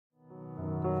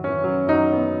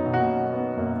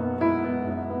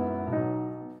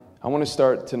want to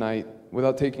start tonight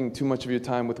without taking too much of your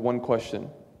time with one question.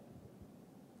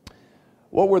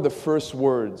 What were the first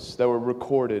words that were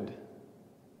recorded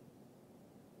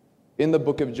in the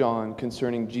book of John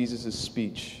concerning Jesus'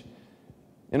 speech?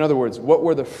 In other words, what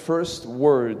were the first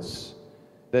words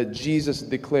that Jesus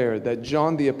declared, that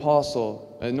John the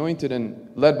Apostle, anointed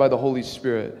and led by the Holy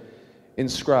Spirit,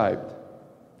 inscribed?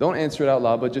 Don't answer it out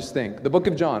loud, but just think. The book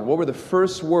of John, what were the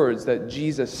first words that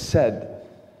Jesus said?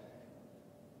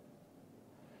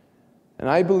 And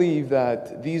I believe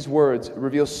that these words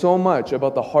reveal so much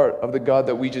about the heart of the God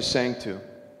that we just sang to.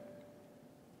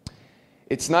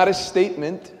 It's not a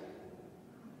statement,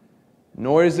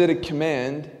 nor is it a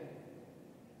command.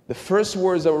 The first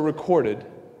words that were recorded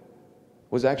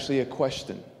was actually a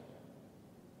question.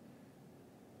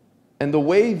 And the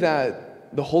way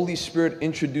that the Holy Spirit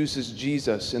introduces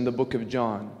Jesus in the book of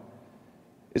John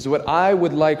is what I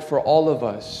would like for all of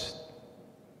us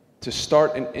to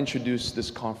start and introduce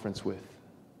this conference with.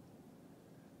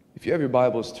 If you have your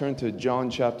Bibles, turn to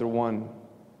John chapter 1,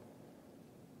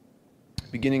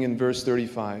 beginning in verse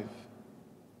 35.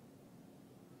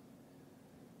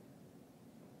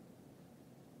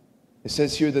 It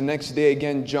says here, the next day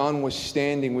again, John was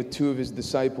standing with two of his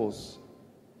disciples.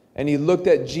 And he looked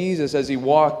at Jesus as he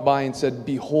walked by and said,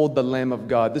 "Behold the Lamb of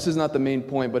God." This is not the main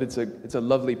point, but it's a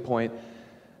lovely point.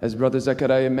 As Brother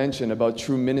Zechariah mentioned about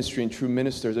true ministry and true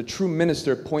ministers, a true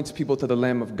minister points people to the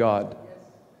Lamb of God.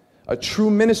 A true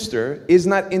minister is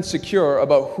not insecure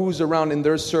about who's around in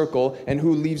their circle and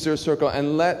who leaves their circle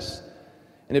unless,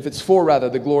 and if it's for rather,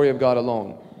 the glory of God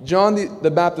alone. John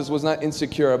the Baptist was not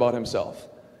insecure about himself.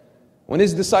 When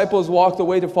his disciples walked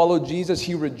away to follow Jesus,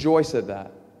 he rejoiced at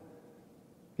that.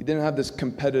 He didn't have this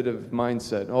competitive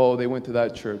mindset. Oh, they went to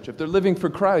that church. If they're living for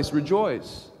Christ,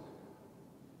 rejoice.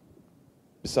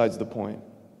 Besides the point.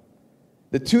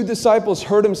 The two disciples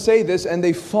heard him say this and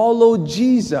they followed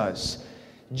Jesus.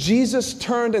 Jesus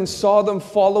turned and saw them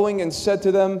following and said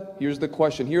to them, here's the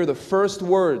question. Here are the first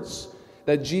words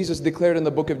that Jesus declared in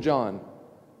the book of John.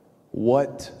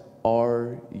 What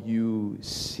are you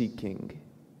seeking?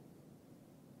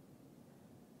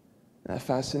 Isn't that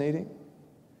fascinating?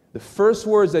 The first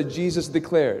words that Jesus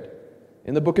declared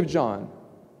in the book of John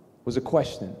was a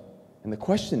question. And the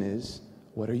question is,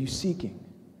 what are you seeking?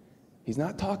 He's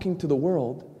not talking to the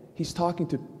world. He's talking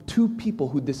to two people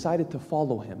who decided to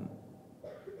follow him.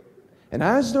 And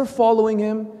as they're following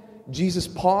him, Jesus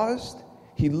paused,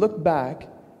 he looked back,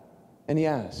 and he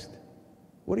asked,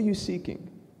 what are you seeking?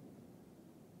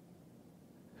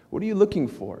 What are you looking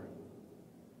for?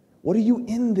 What are you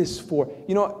in this for?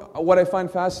 You know, what I find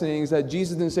fascinating is that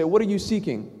Jesus didn't say, what are you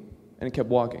seeking? And he kept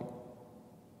walking.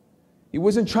 He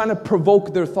wasn't trying to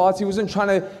provoke their thoughts. He wasn't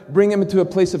trying to bring them into a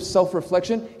place of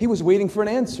self-reflection. He was waiting for an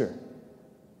answer.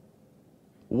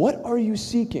 What are you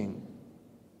seeking?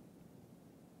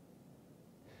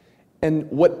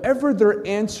 And whatever their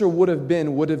answer would have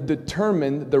been would have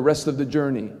determined the rest of the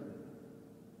journey.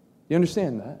 You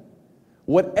understand that?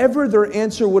 Whatever their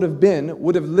answer would have been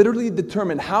would have literally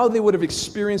determined how they would have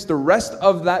experienced the rest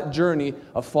of that journey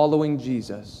of following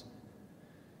Jesus.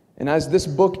 And as this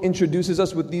book introduces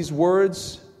us with these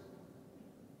words,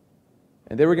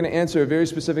 and they were going to answer a very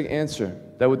specific answer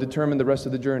that would determine the rest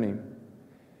of the journey.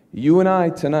 You and I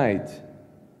tonight,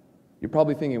 you're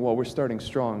probably thinking, well, we're starting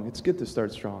strong. It's good to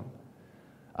start strong.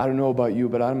 I don't know about you,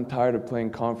 but I'm tired of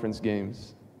playing conference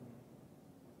games.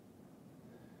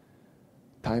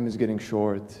 Time is getting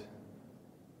short.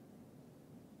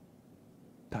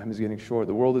 Time is getting short.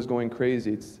 The world is going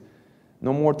crazy. It's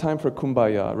no more time for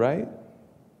kumbaya, right?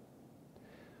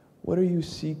 What are you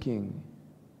seeking?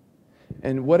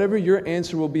 And whatever your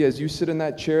answer will be as you sit in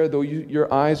that chair, though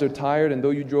your eyes are tired and though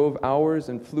you drove hours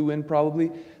and flew in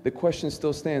probably, the question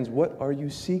still stands, what are you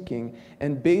seeking?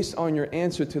 And based on your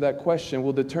answer to that question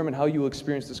will determine how you will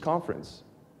experience this conference.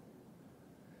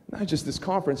 Not just this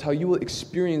conference, how you will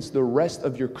experience the rest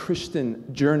of your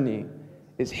Christian journey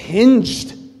is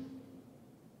hinged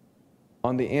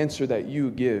on the answer that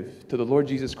you give to the Lord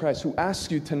Jesus Christ, who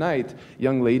asks you tonight,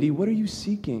 young lady, what are you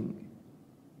seeking?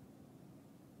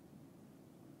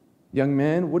 Young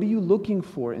man, what are you looking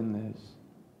for in this?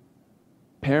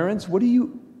 Parents, what are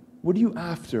you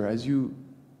after as you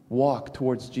walk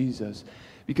towards Jesus?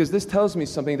 Because this tells me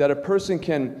something, that a person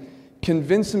can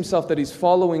convince himself that he's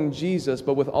following Jesus,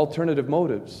 but with alternative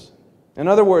motives. In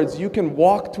other words, you can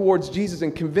walk towards Jesus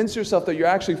and convince yourself that you're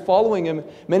actually following him.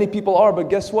 Many people are, but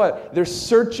guess what? They're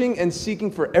searching and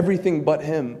seeking for everything but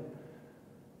him.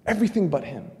 Everything but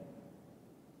him.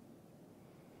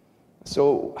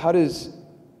 So how does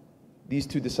these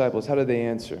two disciples, how do they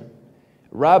answer?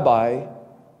 Rabbi,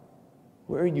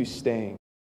 where are you staying?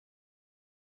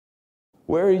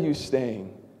 Where are you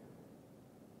staying?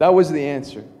 That was the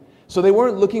answer. So they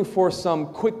weren't looking for some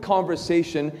quick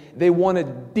conversation. They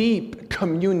wanted deep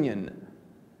communion.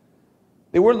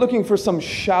 They weren't looking for some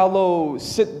shallow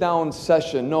sit-down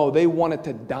session. No, they wanted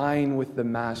to dine with the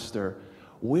Master.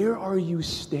 Where are you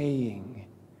staying?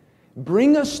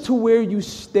 Bring us to where you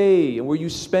stay and where you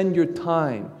spend your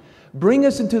time. Bring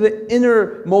us into the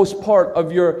innermost part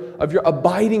of your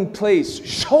abiding place.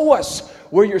 Show us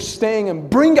where you're staying and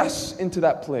bring us into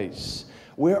that place.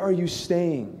 Where are you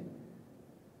staying?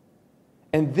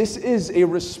 And this is a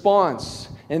response,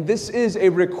 and this is a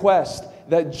request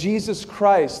that Jesus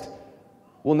Christ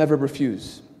will never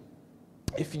refuse.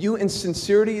 If you in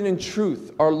sincerity and in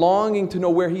truth are longing to know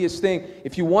where He is staying,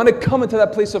 if you want to come into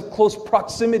that place of close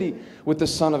proximity with the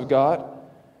Son of God,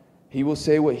 He will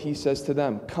say what He says to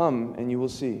them. Come and you will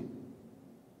see.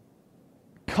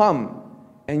 Come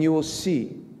and you will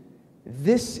see.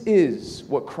 This is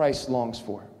what Christ longs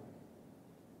for.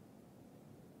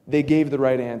 They gave the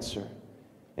right answer.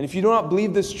 And if you do not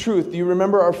believe this truth, do you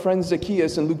remember our friend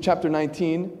Zacchaeus in Luke chapter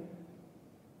 19?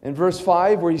 In verse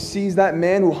 5, where he sees that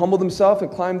man who humbled himself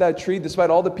and climbed that tree despite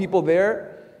all the people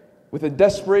there, with a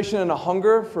desperation and a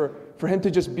hunger for him to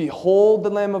just behold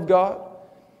the Lamb of God.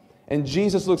 And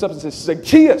Jesus looks up and says,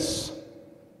 Zacchaeus,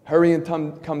 hurry and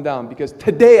come down, because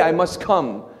today I must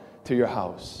come to your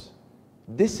house.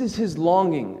 This is His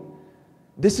longing.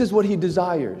 This is what He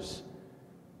desires.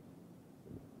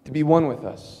 To be one with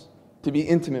us, to be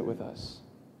intimate with us,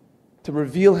 to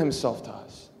reveal Himself to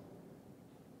us.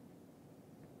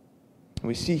 And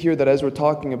we see here that as we're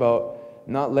talking about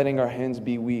not letting our hands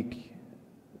be weak,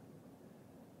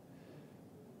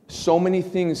 so many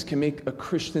things can make a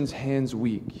Christian's hands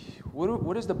weak.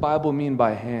 What does the Bible mean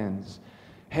by hands?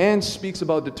 Hands speaks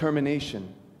about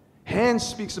determination. Hands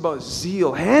speaks about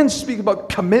zeal. Hands speak about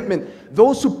commitment.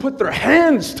 Those who put their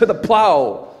hands to the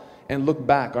plow and look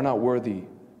back are not worthy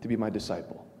to be my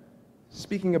disciple.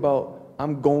 Speaking about,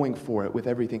 I'm going for it with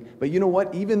everything. But you know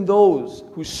what? Even those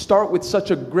who start with such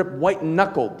a grip,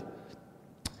 white-knuckled,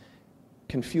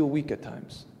 can feel weak at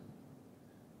times.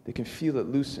 They can feel it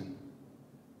loosen.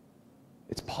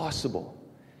 It's possible.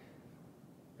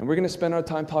 And we're going to spend our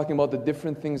time talking about the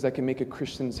different things that can make a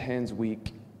Christian's hands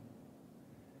weak.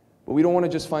 But we don't want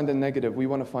to just find the negative. We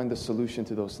want to find the solution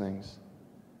to those things.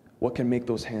 What can make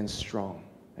those hands strong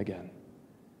again?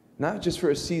 Not just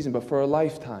for a season, but for a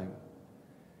lifetime.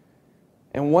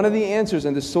 And one of the answers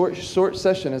in this short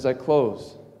session as I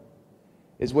close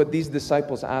is what these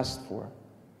disciples asked for.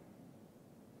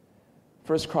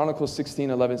 1 Chronicles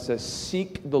 16:11 says,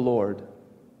 seek the Lord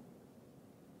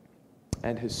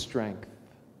and His strength.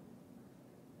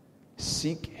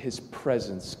 Seek His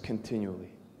presence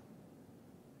continually.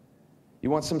 You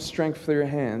want some strength for your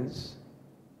hands?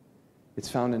 It's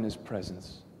found in His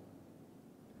presence.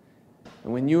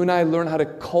 And when you and I learn how to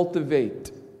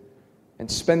cultivate and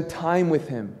spend time with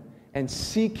Him and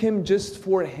seek Him just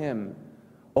for Him,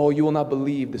 oh, you will not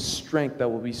believe the strength that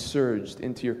will be surged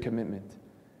into your commitment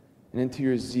and into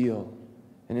your zeal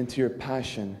and into your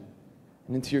passion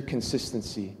and into your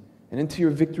consistency and into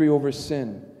your victory over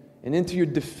sin and into your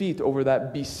defeat over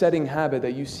that besetting habit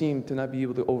that you seem to not be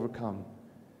able to overcome.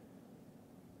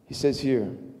 He says here,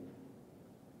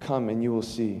 come and you will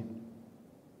see.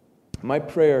 My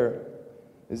prayer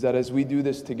is that as we do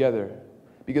this together,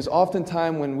 because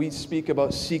oftentimes when we speak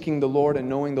about seeking the Lord and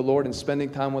knowing the Lord and spending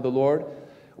time with the Lord,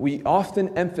 we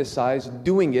often emphasize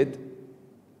doing it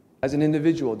as an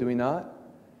individual, do we not?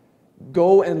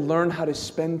 Go and learn how to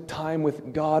spend time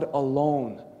with God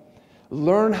alone.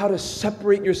 Learn how to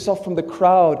separate yourself from the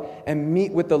crowd and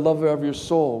meet with the lover of your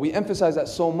soul. We emphasize that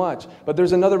so much, but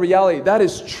there's another reality. That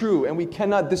is true, and we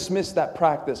cannot dismiss that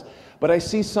practice. But I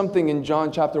see something in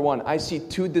John chapter 1. I see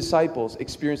two disciples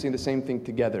experiencing the same thing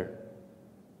together.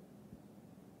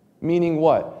 Meaning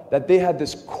what? That they had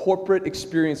this corporate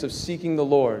experience of seeking the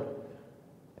Lord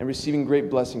and receiving great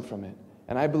blessing from it.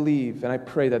 And I believe and I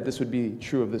pray that this would be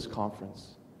true of this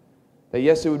conference. That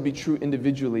yes, it would be true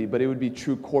individually, but it would be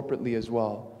true corporately as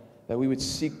well. That we would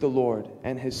seek the Lord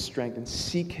and His strength and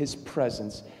seek His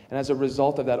presence. And as a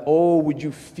result of that, oh, would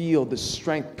you feel the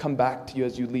strength come back to you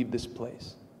as you leave this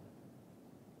place?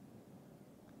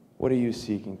 What are you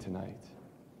seeking tonight?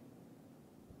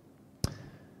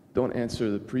 Don't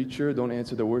answer the preacher. Don't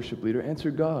answer the worship leader.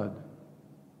 Answer God.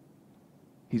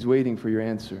 He's waiting for your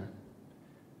answer.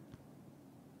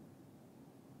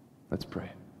 Let's pray.